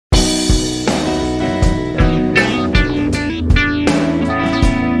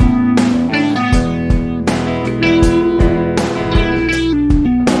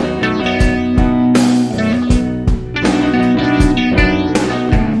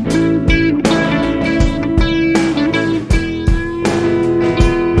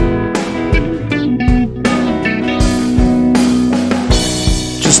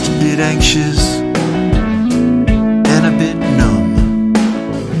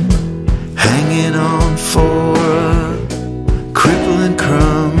hanging on for a crippling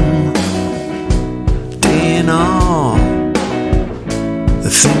crumb, day and all, the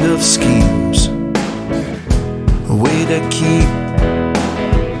thing of schemes, a way to keep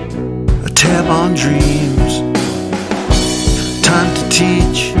a tab on dreams, time to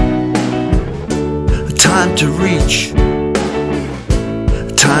teach, a time to reach,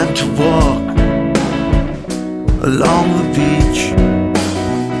 a time to walk along the beach.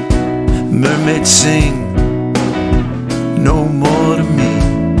 Mermaids sing no more to me.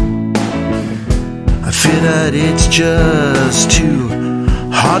 I feel that it's just too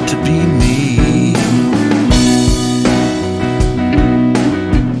hard to be me.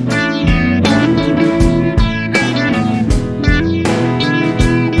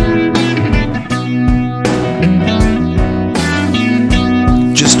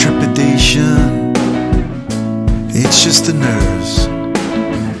 Just trepidation, it's just the nerves.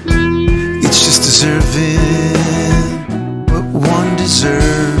 It's just deserving what one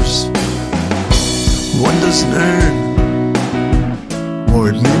deserves. One doesn't earn or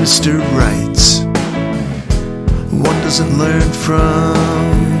administer rights. One doesn't learn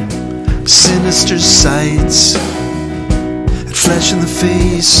from sinister sights and flash in the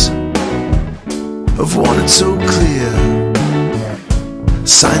face of one that's so clear.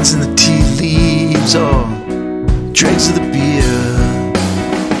 Signs in the tea leaves or dregs of the beer.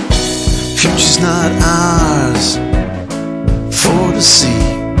 Future's not ours for to see.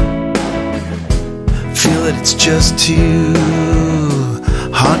 Feel that it's just too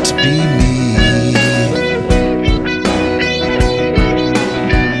hard to be me.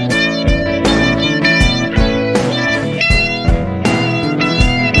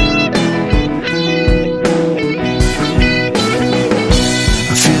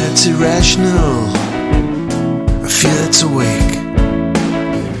 I feel it's irrational. I feel it's awake.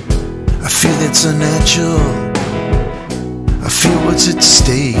 I feel it's unnatural. I feel what's at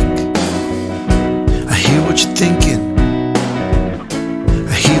stake. I hear what you're thinking.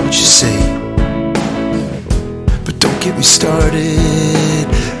 I hear what you say. But don't get me started,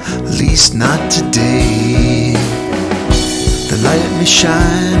 at least not today. The light let me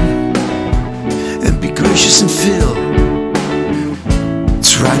shine and be gracious and fill.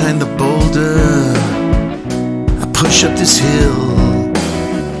 It's right behind the boulder I push up this hill.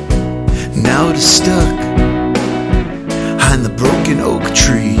 Now it is stuck behind the broken oak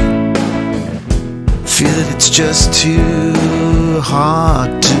tree. Feel that it's just too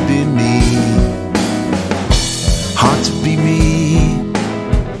hard to be me. Hard to be me,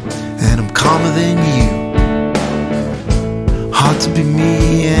 and I'm calmer than you. Hard to be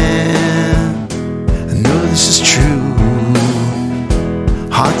me, and I know this is true.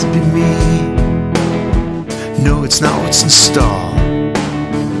 Hard to be me, no, it's not what's in store.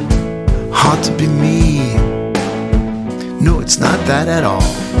 Hard to be me, no, it's not that at all.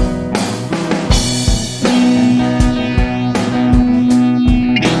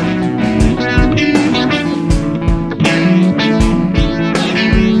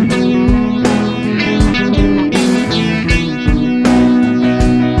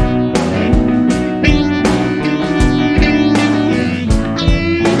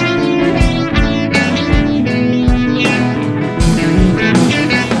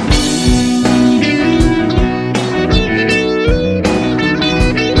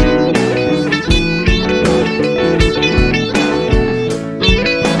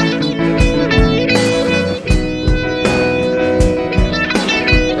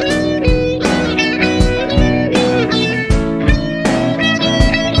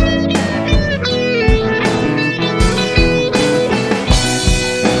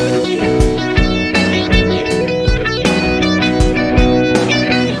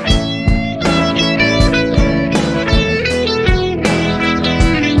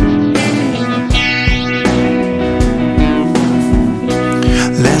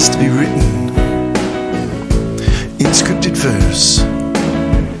 To be written in scripted verse,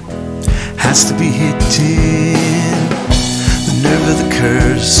 has to be hitting the nerve of the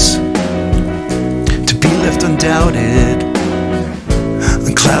curse, to be left undoubted,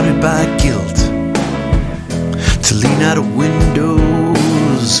 unclouded by guilt, to lean out of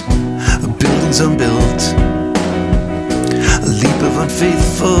windows of buildings unbuilt, a leap of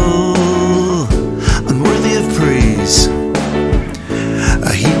unfaithful, unworthy of praise,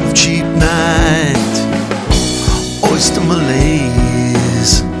 a heap of cheap night, oyster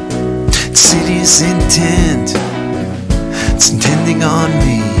malaise, insidious intent, it's intending on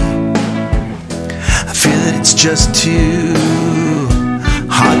me. I feel that it's just too